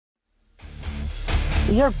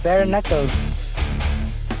You're bare knuckles.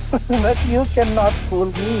 But you cannot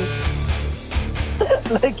fool me.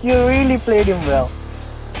 Like, you really played him well.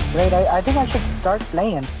 Right, I think I should start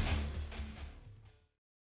playing.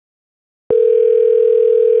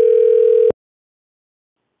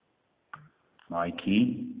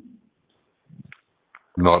 Mikey?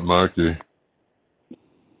 Not Mikey.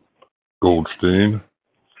 Goldstein.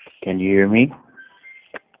 Can you hear me?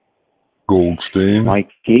 Goldstein.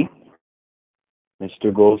 Mikey?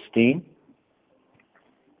 Mr. Goldstein?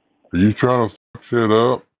 Are you trying to fuck shit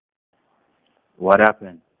up? What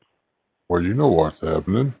happened? Well, you know what's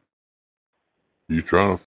happening. You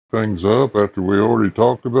trying to fuck things up after we already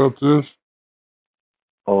talked about this?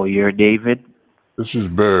 Oh, you're David? This is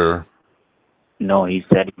Bear. No, he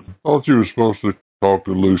said... I thought you were supposed to talk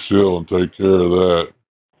to Lucille and take care of that.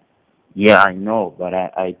 Yeah, I know, but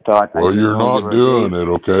I thought... Well, you're not doing it,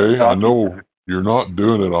 okay? I know David. you're not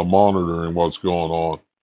doing it. I'm monitoring what's going on.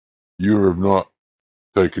 You have not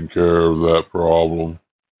taken care of that problem.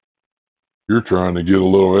 You're trying to get a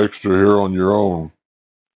little extra here on your own.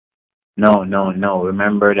 No.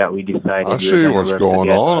 Remember that we decided I we see were going to what's work going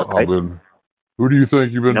together, on. right? Who do you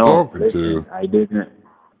think you've been No, talking listen, to? I didn't...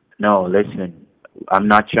 No, listen. I'm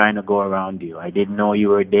not trying to go around you. I didn't know you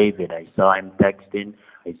were David. I saw him texting.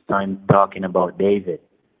 I saw him talking about David.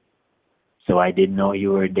 So I didn't know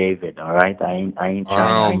you were David, all right? I ain't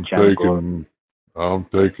trying to go... I'm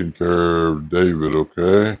taking care of David,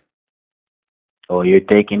 okay? Oh, you're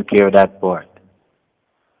taking care of that part.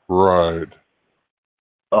 Right.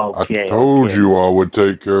 Okay. I told you I would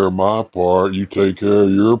take care of my part. You take care of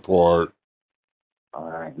your part. All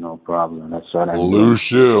right, no problem. That's what I'm doing.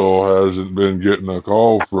 Lucille hasn't been getting a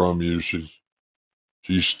call from you.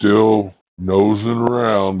 She's still nosing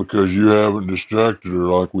around because you haven't distracted her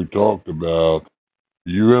like we talked about.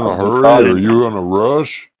 You in a hurry? Are you in a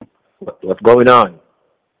rush? What's going on?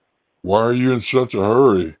 Why are you in such a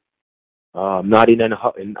hurry? I'm not in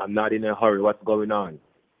a hurry. What's going on?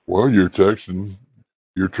 Well, you're texting.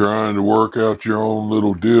 You're trying to work out your own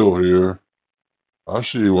little deal here. I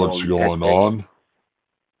see what's going on.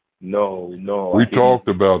 No. We talked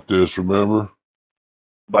about this, remember?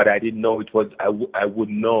 But I didn't know it was. I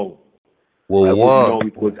wouldn't know. Well,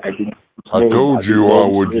 what? I told you I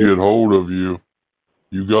would get hold of you.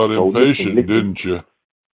 You got impatient, didn't you?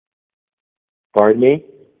 Pardon me?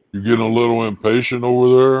 You getting a little impatient over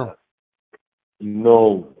there?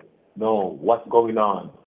 No. What's going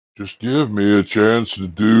on? Just give me a chance to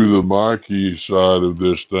do the Mikey side of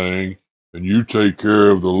this thing, and you take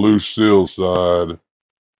care of the Lucille side.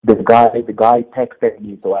 The guy texted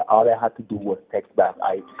me, so all I had to do was text back.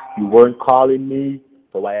 You weren't calling me,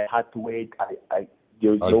 so I had to wait. I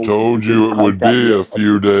told you it would be a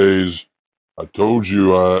few days. I told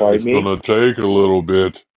you it's gonna take a little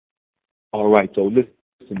bit. All right, so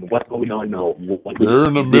listen, what's going on now? They're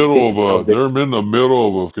in the middle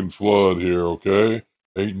of a fucking flood here, okay?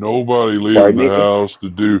 Ain't nobody leaving the house to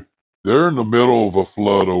do. They're in the middle of a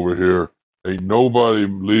flood over here. Ain't nobody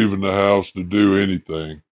leaving the house to do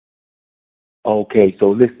anything. Okay, so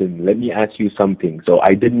listen, let me ask you something. So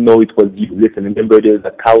I didn't know it was you. Listen, remember there's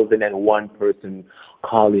 1,001 person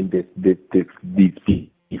calling these people.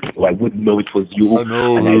 So I wouldn't know it was you. I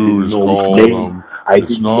know who's calling them.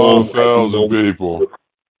 It's not 1,000 people.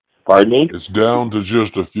 Pardon me? It's down to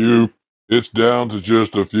just a few. It's down to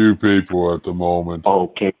just a few people at the moment.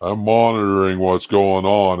 Okay. I'm monitoring what's going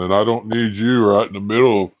on, and I don't need you right in the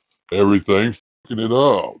middle of everything fucking it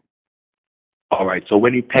up. All right. So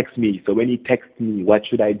when he texts me, what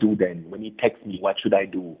should I do then? When he texts me, what should I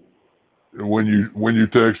do? When you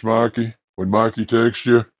text Mikey, when Mikey texts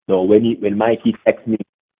you. No, when Mikey texts me,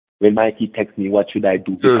 what should I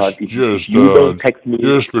do? Because if you don't text me,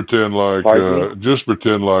 just pretend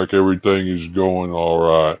like everything is going all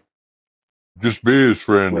right. Just be his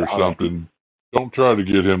friend or something. Don't try to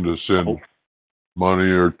get him to send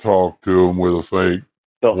money or talk to him with a fake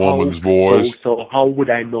woman's voice. So how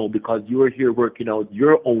would I know? Because you're here working out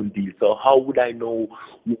your own deal. So how would I know?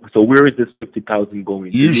 So where is this 50,000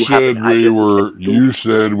 going? You said we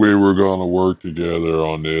were going to work together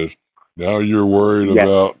on this. Now you're worried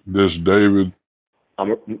about this, David.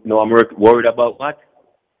 I'm worried about what?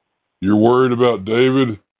 You're worried about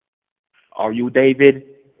David? Are you David?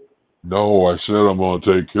 No, I said I'm going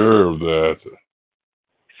to take care of that.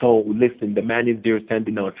 So listen, the man is there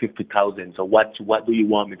sending out 50,000. So what do you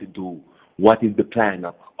want me to do? What is the plan?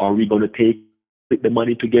 Are we going to take the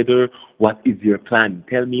money together? What is your plan?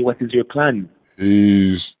 Tell me, what is your plan?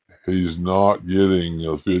 He's not getting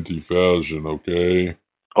 50,000, okay?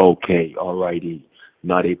 Okay, alrighty.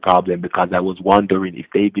 Not a problem, because I was wondering if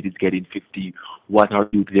David is getting 50, what are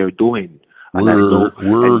you there doing? And I know,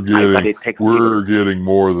 and I got a text we're getting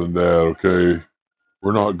more than that, okay?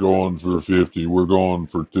 We're not going for 50. We're going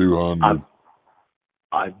for 200.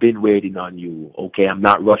 I've been waiting on you. Okay, I'm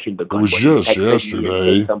not rushing the gun. It was just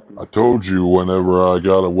yesterday. I told you whenever I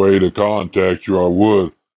got a way to contact you, I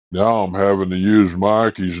would. Now I'm having to use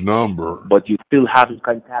Mikey's number. But you still haven't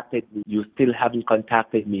contacted me. You still haven't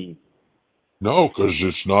contacted me. No, because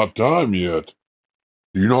it's not time yet.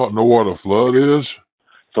 Do you not know what a flood is?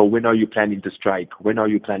 So when are you planning to strike? When are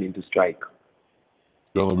you planning to strike?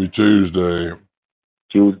 It's going to be Tuesday.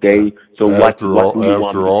 Tuesday. So what do you want me to do?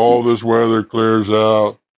 After all this weather clears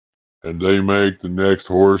out and they make the next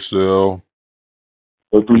horse sale.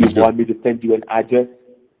 So do you want me to send you an address?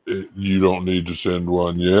 You don't need to send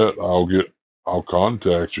one yet. I'll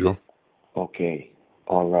contact you. Okay.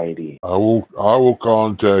 Alrighty. I will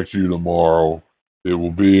contact you tomorrow. It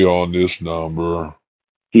will be on this number.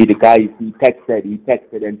 See, the guy, he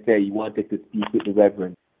texted and said he wanted to speak with the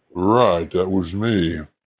Reverend. Right, that was me.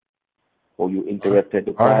 Oh, you interrupted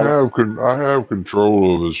the call? I have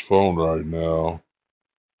control of his phone right now.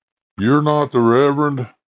 You're not the Reverend?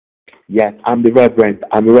 Yes, I'm the Reverend.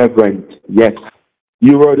 I'm the Reverend. Yes.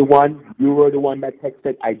 You were the one that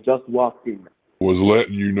texted. I just walked in. Was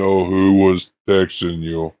letting you know who was texting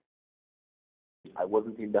you. I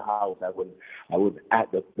wasn't in the house. I was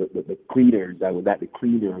at the cleaners. I was at the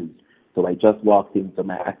cleaners. So I just walked in. So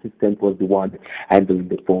my assistant was the one handling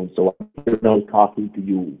the phone. So I'm now talking to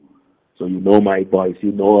you. So you know my voice.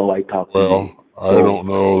 You know how I talk to you. Well, I don't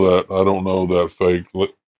know that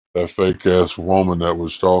fake ass woman that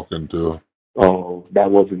was talking to. Oh, that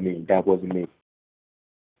wasn't me. That wasn't me.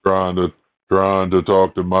 Trying to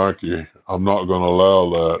talk to Mikey. I'm not going to allow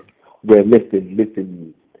that. Well,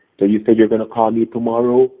 listen. So you said you're going to call me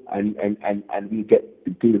tomorrow and we get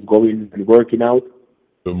things going and working out?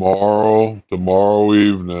 Tomorrow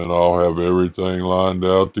evening, I'll have everything lined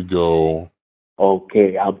out to go.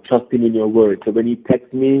 Okay, I'm trusting in your word. So when you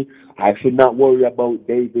text me, I should not worry about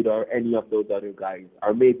David or any of those other guys.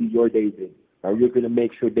 Or maybe you're David. Or you're going to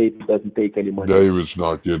make sure David doesn't take any money. David's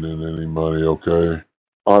not getting any money, okay?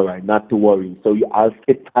 All right, not to worry. So I'll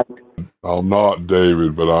sit tight. I'm not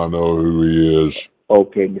David, but I know who he is.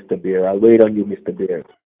 Okay, Mr. Bear. I'll wait on you, Mr. Bear.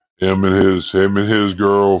 Him and his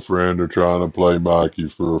girlfriend are trying to play Mikey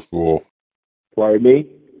for a fool. Pardon me?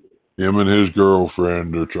 Him and his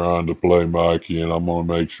girlfriend are trying to play Mikey, and I'm going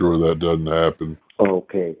to make sure that doesn't happen.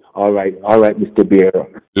 Okay. All right, Mr. Bear.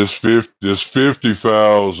 This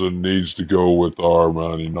 50,000 needs to go with our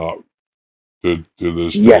money, not to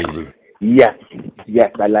this David. Yes,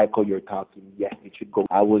 I like how you're talking. Yes, it should go.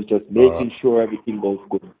 I was just making sure everything goes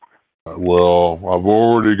good. Well, I've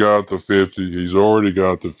already got the 50. He's already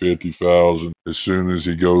got the 50,000. As soon as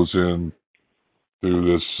he goes in to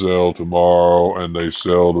this sale tomorrow and they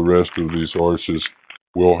sell the rest of these horses,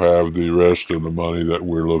 we'll have the rest of the money that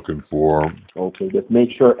we're looking for. Okay, just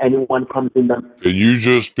make sure anyone comes in. Can you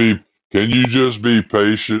just be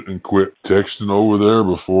patient and quit texting over there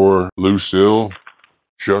before Lucille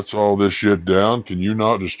shuts all this shit down? Can you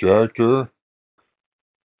not distract her?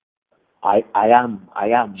 I am.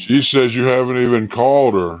 She says you haven't even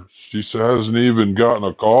called her. She hasn't even gotten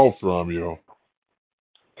a call from you.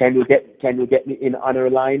 Can you get me in on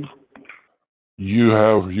her line? You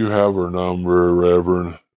have her number,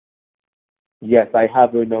 Reverend. Yes, I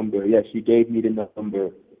have her number. Yes, she gave me the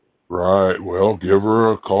number. Right. Well, give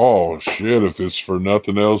her a call. Shit, if it's for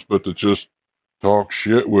nothing else but to just talk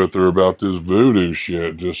shit with her about this voodoo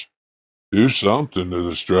shit, just do something to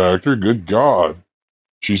distract her. Good God.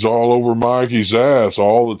 She's all over Mikey's ass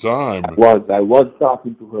all the time. I was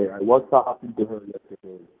talking to her.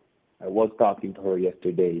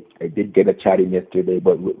 yesterday. I did get a chat in yesterday,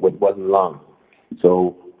 but it wasn't long.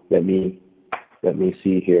 So let me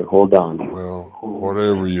see here. Hold on. Well,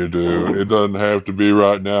 whatever you do, it doesn't have to be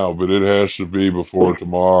right now, but it has to be before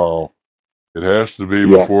tomorrow. It has to be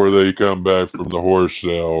before they come back from the horse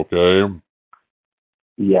sale, okay?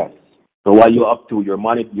 Yes. So what are you up to? You're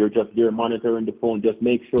monitoring the phone. Just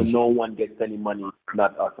make sure no one gets any money,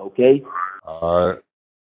 not us, okay?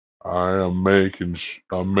 I'm making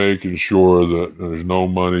sure that there's no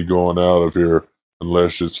money going out of here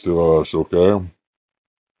unless it's to us, okay?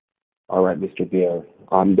 All right, Mr. Bear.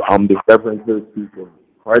 I'm the Reverend here speaking.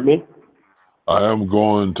 Pardon me? I am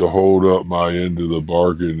going to hold up my end of the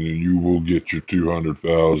bargain, and you will get your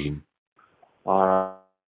 200,000.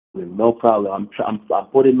 No problem. I'm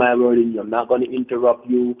putting my word in you. I'm not going to interrupt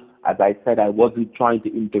you. As I said, I wasn't trying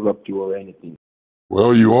to interrupt you or anything.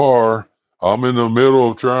 Well, you are. I'm in the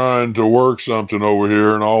middle of trying to work something over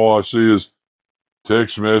here, and all I see is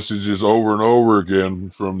text messages over and over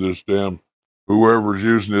again from this damn whoever's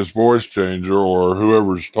using this voice changer or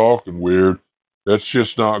whoever's talking weird, that's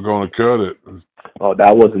just not going to cut it. Oh,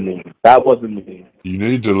 that wasn't me. That wasn't me. You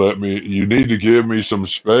need to give me some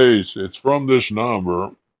space. It's from this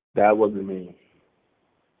number. That wasn't me.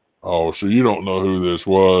 Oh, so you don't know who this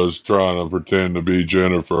was trying to pretend to be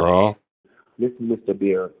Jennifer, huh? Listen, Mr.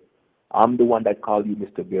 Bear. I'm the one that called you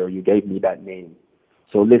Mr. Bear. You gave me that name.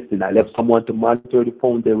 So listen, I left someone to monitor the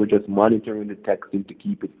phone. They were just monitoring the texting to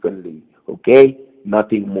keep it friendly. Okay?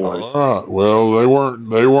 Nothing more. All right. Well,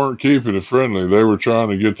 they weren't keeping it friendly. They were trying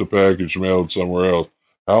to get the package mailed somewhere else.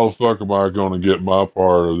 How the fuck am I going to get my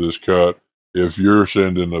part of this cut if you're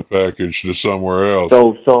sending the package to somewhere else?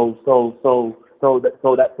 So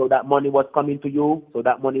that money was coming to you. So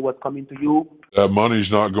that money was coming to you. That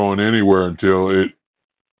money's not going anywhere until it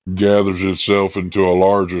gathers itself into a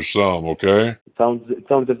larger sum. Okay? It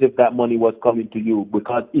sounds as if that money was coming to you,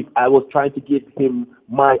 because if I was trying to give him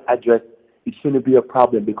my address, it shouldn't be a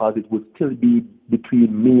problem because it would still be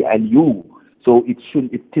between me and you. So it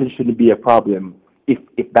still shouldn't be a problem if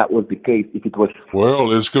that was the case. If it was.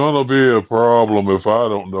 Well, it's going to be a problem if I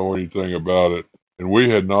don't know anything about it. And we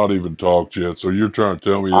had not even talked yet. So you're trying to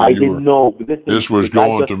tell me that I didn't know. Listen, this was the guy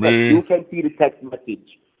going just to text. me? You can see the text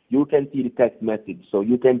message. You can see the text message. So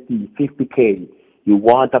you can see 50K. You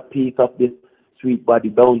want a piece of this sweet body,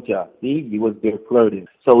 don't you? See, he was there flirting.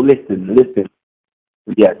 So listen.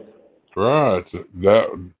 Yes. Right.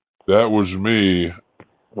 That was me.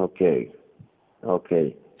 Okay.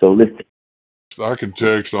 So listen. I can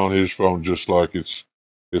text on his phone just like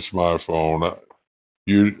it's my phone.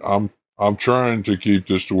 I'm trying to keep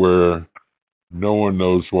this to where no one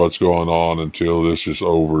knows what's going on until this is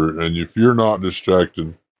over. And if you're not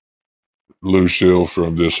distracting Lucille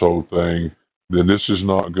from this whole thing, then this is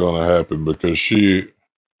not going to happen because she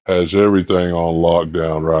has everything on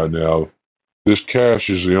lockdown right now. This cash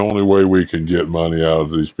is the only way we can get money out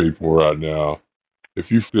of these people right now.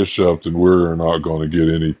 If you fix something, we're not going to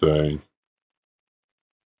get anything.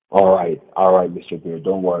 All right, Mr. Beer.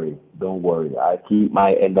 Don't worry. I keep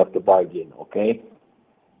my end of the bargain. Okay.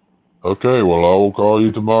 Okay, well, I will call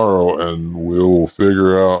you tomorrow and we'll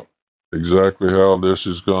figure out exactly how this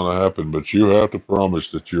is going to happen. But you have to promise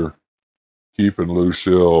that you're keeping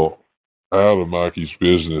Lucille out of Mikey's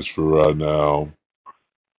business for right now.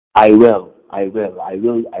 I will.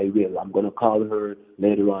 I'm gonna call her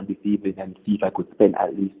later on this evening and see if I could spend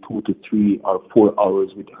at least 2 to 3 or 4 hours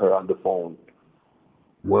with her on the phone.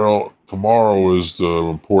 Well, tomorrow is the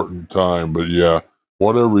important time, but yeah,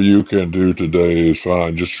 whatever you can do today is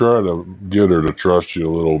fine. Just try to get her to trust you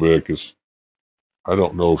a little bit, 'cause I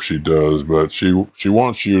don't know if she does, but she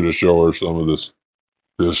wants you to show her some of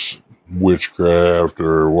this witchcraft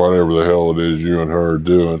or whatever the hell it is you and her are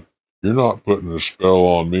doing. You're not putting a spell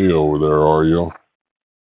on me over there, are you?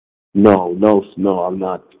 No, I'm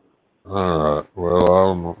not. All right. Well, I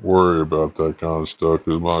don't worry about that kind of stuff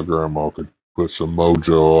because my grandma could put some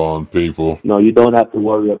mojo on people. No, you don't have to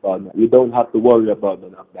worry about that. You don't have to worry about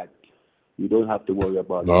none of that. You don't have to worry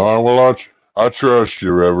about none of No, that. well, I trust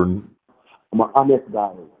you, Reverend. I'm an honest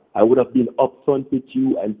guy. I would have been upfront with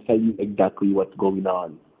you and tell you exactly what's going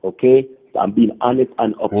on. Okay? I'm being honest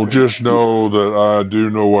and Well, upfront with just you. know that I do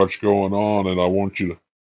know what's going on, and I want you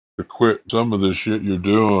to quit some of the shit you're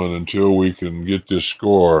doing until we can get this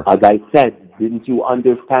score. As I said, didn't you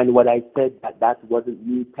understand what I said? That wasn't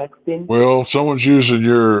me texting? Well, someone's using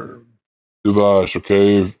your device,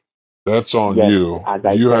 okay? That's on Yes, you. as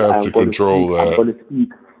I You said, have I'm to going to control speak. that.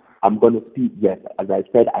 I'm going to speak. Yes, as I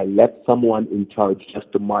said, I left someone in charge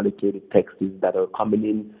just to monitor the texts that are coming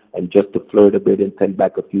in and just to flirt a bit and send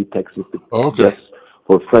back a few texts Okay. just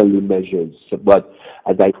for friendly measures. But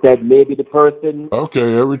as I said, maybe the person.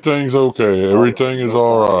 Okay, everything's okay. All right, Everything is no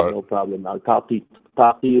all problem, right. no problem. I'll talk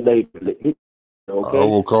to you later. I Okay.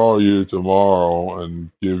 will call you tomorrow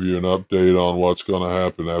and give you an update on what's going to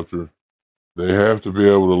happen after. They have to be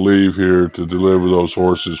able to leave here to deliver those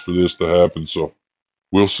horses for this to happen. So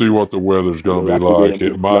we'll see what the weather's Yeah, going we to be have to wait like. until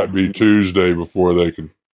It the flood. might be Tuesday before they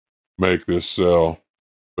can make this sell,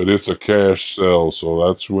 but it's a cash sell, so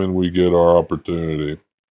that's when we get our opportunity.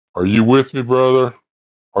 Are you with me, brother?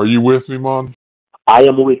 Are you with me, Mon? I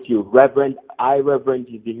am with you, Reverend. Reverend,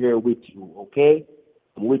 is here with you. Okay.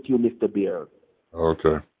 I'm with you, Mr. Bear.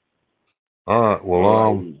 Okay. All right. Well,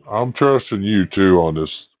 All righty. I'm trusting you too on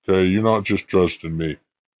this. Okay, you're not just trusting me.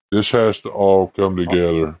 This has to all come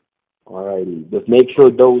together. All righty. Just make sure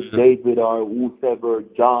those David or whoever,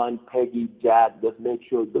 John, Peggy, Jack, just make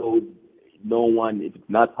sure those, no one, if it's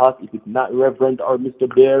not us, if it's not Reverend or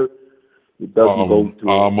Mr. Bear, it doesn't go to.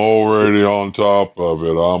 I'm already on top of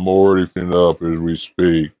it. I'm already finishing up as we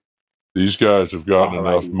speak. These guys have gotten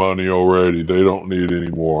enough money already. They don't need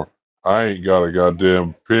any more. I ain't got a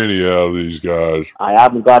goddamn penny out of these guys. I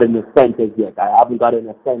haven't gotten a sentence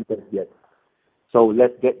yet. So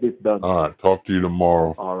let's get this done. All right, talk to you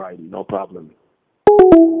tomorrow. All righty, no problem.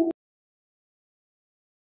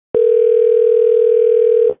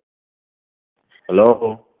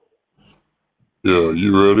 Hello? Yeah,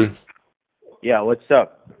 you ready? Yeah, what's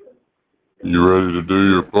up? You ready to do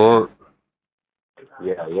your part?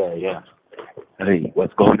 Yeah. Hey,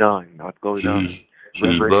 what's going on?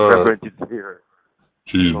 She's back. Reverend is here.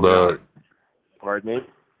 She's back. Pardon me?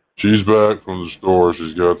 She's back from the store.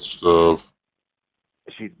 She's got the stuff.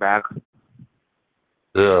 She's back?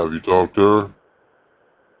 Yeah, have you talked to her?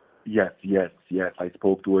 Yes. I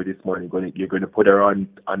spoke to her this morning. You're gonna put her on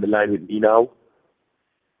the line with me now?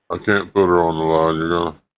 I can't put her on the line.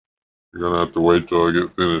 You're gonna have to wait till I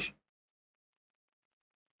get finished.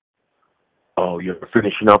 Oh, you're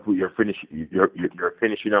finishing up with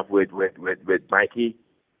Mikey?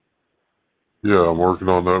 Yeah, I'm working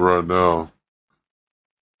on that right now.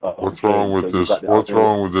 What's wrong with this? What's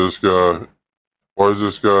wrong with this guy? Why is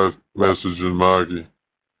this guy messaging Mikey?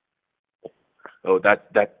 Oh, that's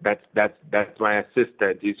my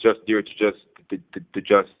assistant. He's just there to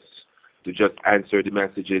just answer the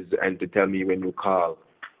messages and to tell me when you call.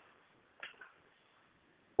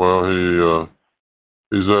 Well,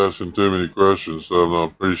 he's asking too many questions, so I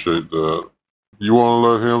don't appreciate that. You want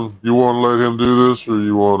to let him do this, or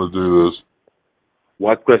you want to do this?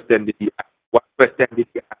 What question did he ask?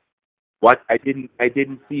 What I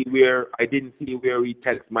didn't see where he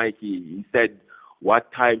texted Mikey. He said,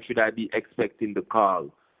 "What time should I be expecting the call?"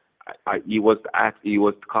 He was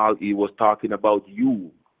talking about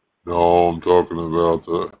you. No, I'm talking about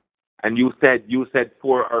the. And you said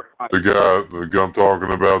 4 or 5. I'm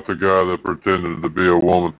talking about the guy that pretended to be a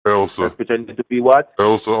woman. Elsa. That pretended to be what?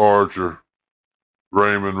 Elsa Archer.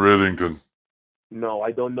 Raymond Riddington. No,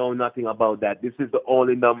 I don't know nothing about that. This is the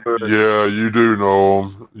only number. Yeah, you do know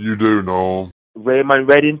him. Raymond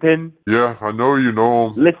Reddington? Yeah, I know you know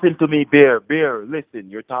him. Listen to me, Bear, listen.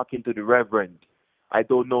 You're talking to the Reverend. I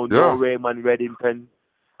don't know no Raymond Reddington.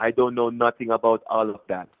 I don't know nothing about all of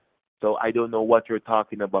that. So I don't know what you're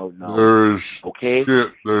talking about now. There's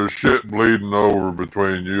shit bleeding over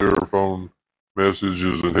between your phone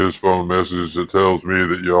messages and his phone messages that tells me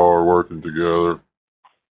that y'all are working together.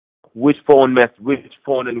 Which phone?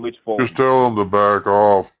 Just tell him to back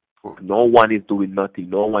off. No one is doing nothing.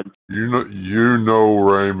 No one. You know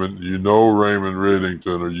Raymond. You know Raymond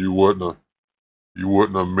Riddington, or you wouldn't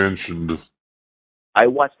have mentioned. I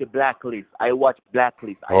watched the Blacklist.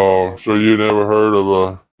 Oh, so you never heard of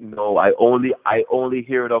a? No, I only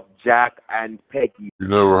heard of Jack and Peggy. You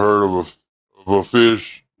never heard of a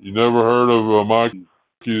fish? You never heard of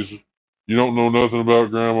Mikey's? You don't know nothing about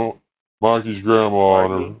Mikey's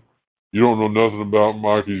grandma. You don't know nothing about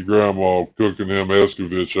Mikey's grandma cooking him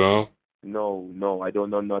Escovitch, huh? No, I don't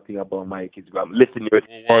know nothing about Mikey's grandma. Listen,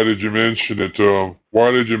 why did you mention it to him?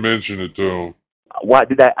 What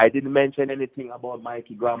did I didn't mention anything about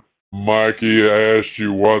Mikey grandma. Mikey asked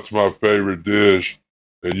you what's my favorite dish,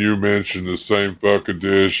 and you mentioned the same fucking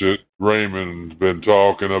dish that Raymond's been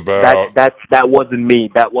talking about. That wasn't me.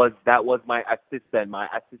 That was my assistant. My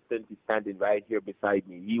assistant is standing right here beside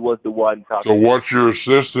me. He was the one talking. So what's your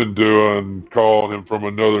assistant doing calling him from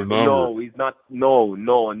another number? No, he's not. No.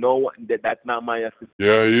 That's not my assistant.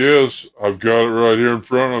 Yeah, he is. I've got it right here in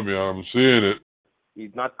front of me. I'm seeing it.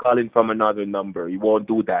 He's not calling from another number. He won't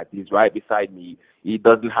do that. He's right beside me. He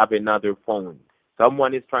doesn't have another phone.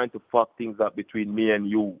 Someone is trying to fuck things up between me and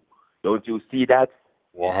you. Don't you see that?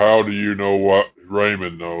 Well, how do you know what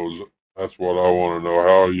Raymond knows? That's what I want to know.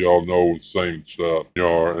 How do y'all know the same stuff?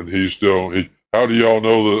 And how do y'all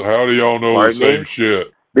know the same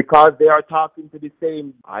shit? Because they are talking to the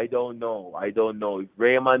same. I don't know. If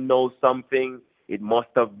Raymond knows something, it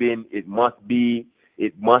must be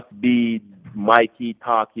Mikey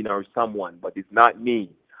talking or someone, but it's not me.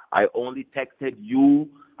 I only texted you.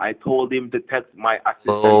 I told him to text my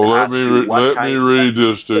assistant. Oh, let me read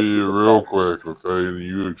this to you real quick, okay? And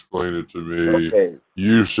you explain it to me. Okay.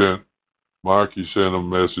 Mikey sent a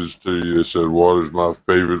message to you that said, "What is my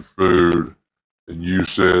favorite food?" And you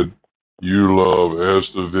said you love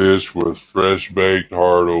Estovich with fresh baked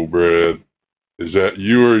hardo bread. Is that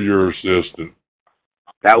you or your assistant?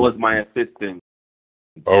 That was my assistant.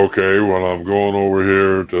 Okay, well, I'm going over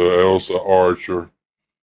here to Elsa Archer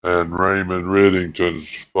and Raymond Riddington's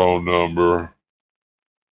phone number.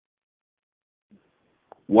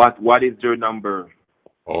 What is your number?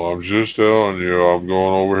 Oh, I'm just telling you, I'm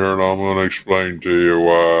going over here and I'm going to explain to you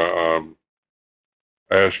why I'm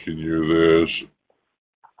asking you this.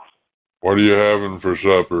 What are you having for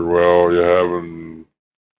supper? Well, you're having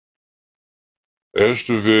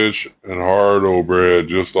Estovich and hard bread,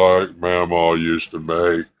 just like Mama used to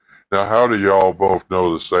make. Now, how do y'all both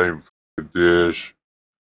know the same dish?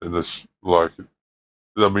 And this, like,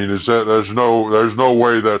 I mean, is that there's no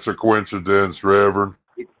way that's a coincidence, Reverend?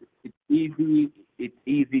 It's easy. It's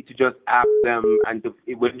easy to just ask them, and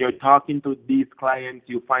when you're talking to these clients,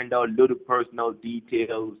 you find out little personal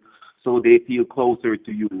details, so they feel closer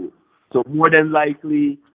to you. So more than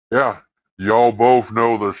likely, Yeah, y'all both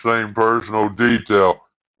know the same personal detail.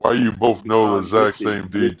 Why you both know the because exact same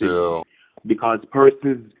listen, detail? because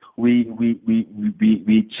persons we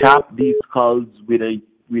chop these skulls with a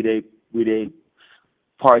with a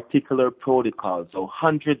particular protocol. So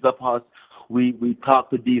hundreds of us we talk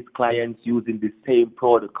to these clients using the same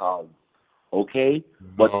protocol. Okay?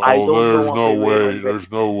 But I No, don't know of a Raymond Red.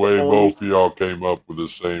 there's no The way only both of y'all came up with the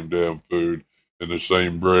same damn food and the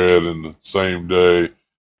same bread and the same day.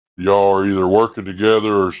 Y'all are either working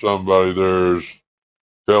together or somebody there's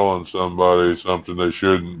telling somebody something they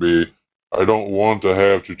shouldn't be. I don't want to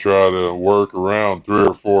have to try to work around 3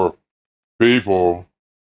 or 4 people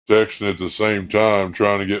texting at the same time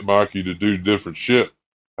trying to get Mikey to do different shit.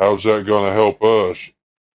 How's that going to help us?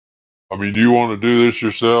 I mean, do you want to do this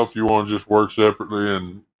yourself? You want to just work separately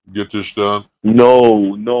and get this done?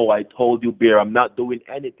 no, I told you, Bear, I'm not doing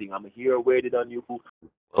anything. I'm here waiting on you.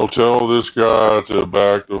 Well, tell this guy to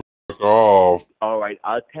back the fuck off. All right,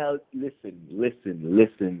 I'll tell.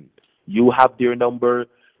 Listen. You have their number.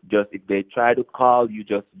 Just if they try to call, you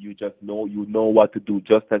just know what to do.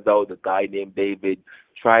 Just as how the guy named David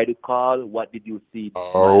tried to call. What did you see this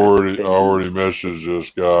man had to I send you? already messaged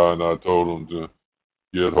this guy and I told him to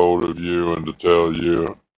get hold of you and to tell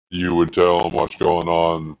you you would tell him what's going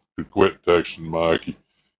on to quit texting Mikey.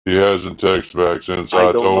 He hasn't texted back since I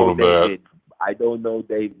I don't told know him that. David. I don't know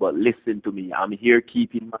Dave, but listen to me. I'm here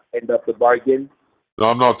keeping my end of the bargain. Now,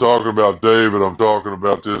 I'm not talking about David. I'm talking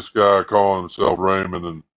about this guy calling himself Raymond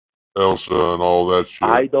and Elsa and all that shit.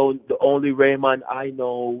 I don't. The only Raymond I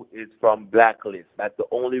know is from Blacklist. That's the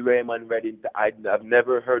only Raymond Redding. I've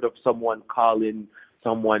never heard of someone calling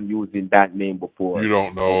someone using that name You before.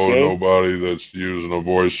 don't know Okay? nobody that's using a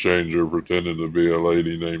voice changer pretending to be a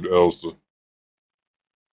lady named Elsa.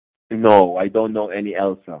 No, I don't know any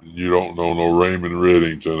Elsa You don't know no Raymond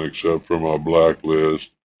Riddington except from a blacklist.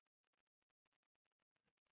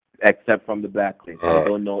 except from the Blacklist. I Alright.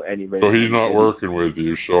 don't know any So he's Raymond. not Any. working with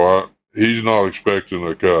you, he's not expecting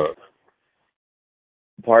a cut.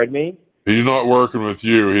 Pardon me? He's not working with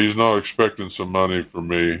you. He's not expecting some money from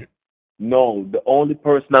me. No, the only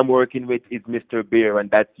person I'm working with is Mr. Bear,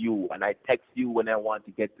 and that's you. And I text you when I want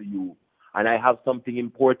to get to you. And I have something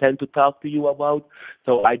important to talk to you about,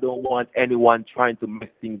 so I don't want anyone trying to mess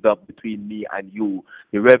things up between me and you.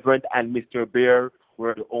 The Reverend and Mr. Bear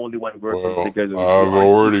were the only one working Well, together. We're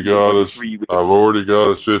on strictly on I've already got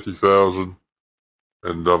us 50,000,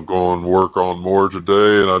 and I'm going to work on more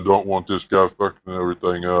today, and I don't want this guy fucking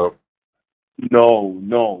everything up.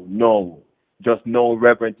 No. Just know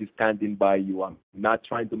Reverend is standing by you. I'm not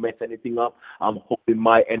trying to mess anything up. I'm holding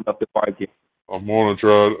my end of the bargain. I'm going to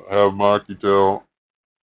try to have Mikey tell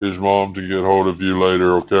his mom to get hold of you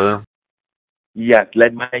later, okay? Yes,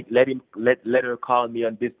 let her call me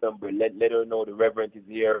on this number. Let her know the Reverend is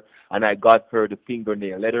here and I got her the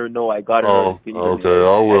fingernail. Let her know I got her the Oh, okay, fingernail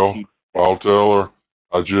I and will. she I'll tell her.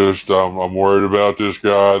 I'm worried about this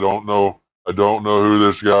guy. I don't know who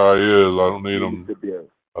this guy is. Mr. Bear.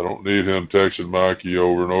 I don't need him texting Mikey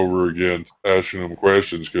over and over again, asking him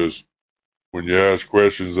questions, because when you ask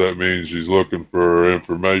questions, that means he's looking for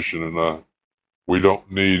information, and we don't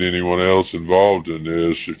need anyone else involved in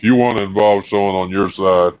this. If you want to involve someone on your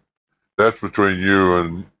side, that's between you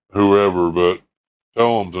and whoever, but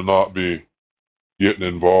tell them to not be getting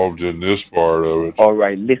involved in this part of it. All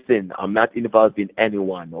right, listen, I'm not involved in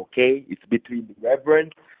anyone, okay? It's between the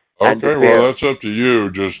Reverend and the Okay, well, bear. that's up to you.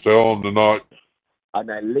 Just tell them to not. And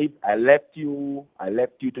I left you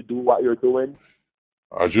to do what you're doing.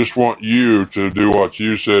 I just want you to do what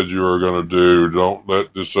you said you were going to do. Don't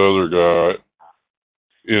let this other guy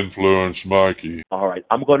influence Mikey. All right,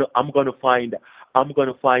 I'm gonna find out.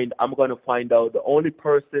 The only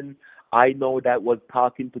person I know that was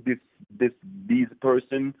talking to this these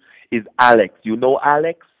person is Alex. You know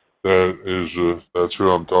Alex? That's who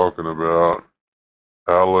I'm talking about.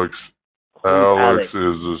 Alex. Who is Alex Alex?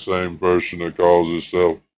 is the same person that calls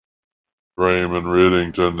himself Raymond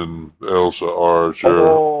Riddington and Elsa Archer.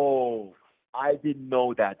 Oh, I didn't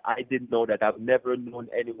know that. I've never known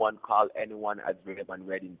anyone call anyone as Reverend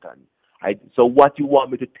Reddington. So what you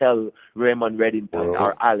want me to tell Raymond Reddington Well,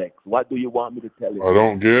 or Alex? What do you want me to tell him? I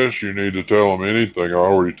don't guess you need to tell him anything. I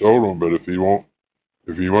already told him, but if he won't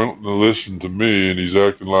to listen to me and he's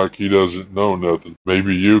acting like he doesn't know nothing,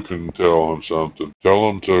 maybe you can tell him something. Tell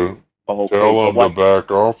him to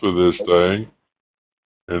back off of this thing.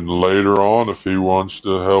 And later on, if he wants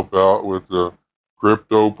to help out with the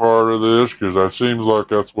crypto part of this, because that seems like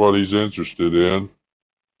that's what he's interested in,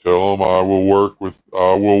 tell him I will work with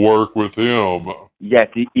him. Yes,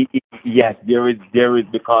 yes, there is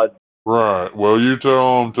because. Right. Well, you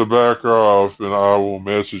tell him to back off, and I will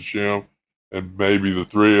message him, and maybe the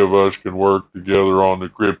three of us can work together on the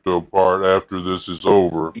crypto part after this is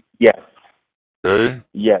over. Yes. Okay?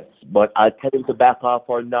 Yes, but I'll tell him to back off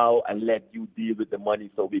for now and let you deal with the money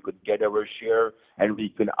so we could get our share and we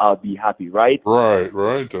can all be happy, right? Right.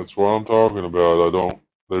 That's what I'm talking about.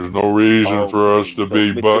 There's no reason for us to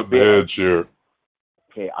be butting heads here.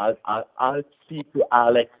 Okay, I'll speak to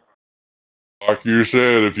Alex. Like you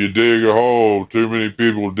said, if you dig a hole, too many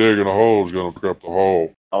people digging a hole is going to fuck up the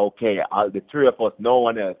hole. Okay, the three of us, no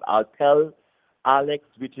one else. I'll tell Alex,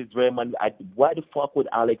 which is Raymond. Why the fuck would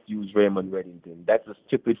Alex use Raymond Reddington? That's a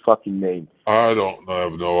stupid fucking name. I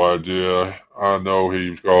have no idea. I know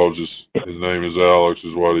he calls his name is Alex,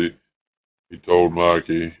 is what he told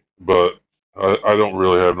Mikey. But I don't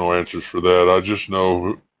really have no answers for that. I just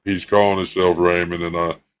know he's calling himself Raymond, and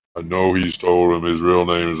I know he's told him his real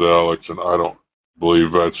name is Alex, and I don't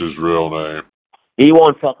believe that's his real name. He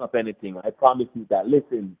won't fuck up anything. I promise you that.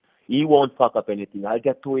 Listen, he won't fuck up anything. I'll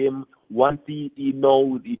get to him once he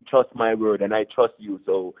knows, he trusts my word, and I trust you,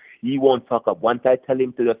 so he won't fuck up. Once I tell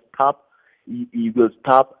him to just stop, he will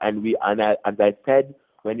stop, as I said,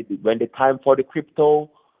 when the time for the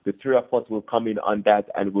crypto, the three of us will come in on that,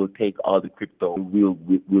 and we'll take all the crypto.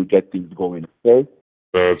 We'll get things going. Okay?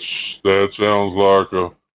 That sounds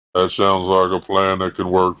like a plan that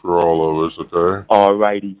can work for all of us. Okay.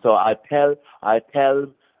 Alrighty. So I tell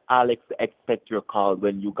Alex to expect your call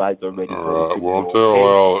when you guys are ready. All right. Well,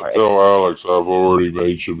 tell Alex I've already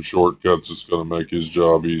made some shortcuts that's going to make his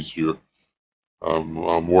job easier.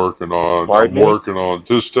 I'm working on.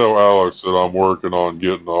 Just tell Alex that I'm working on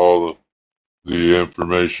getting all the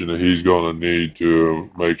information that he's going to need to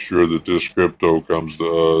make sure that this crypto comes to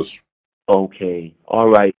us. Okay. All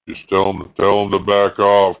right. Just tell him to back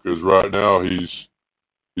off, because right now he's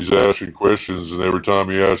asking questions, and every time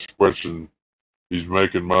he asks a question, he's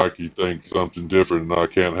making Mikey think something different, and I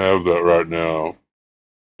can't have that right now.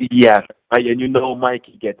 Yes, and you know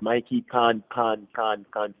Mikey can't stay. Mikey can't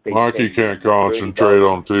concentrate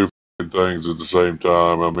on two things at the same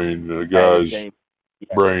time. I mean, the guy's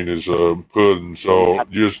brain is pudding, so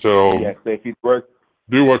just tell him. Yes, if it works,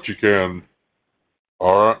 do what you can.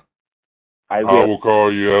 All right. I will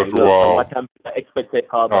call you after a while. What time I expect a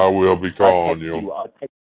call back? I will be calling you.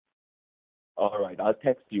 All right, I'll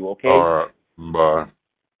text you. Okay. All right. Bye.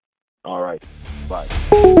 All right. Bye.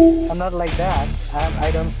 I'm not like that.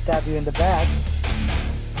 I don't stab you in the back.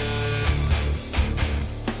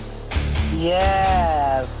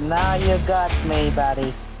 Yes, now you got me,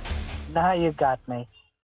 buddy. Now you got me.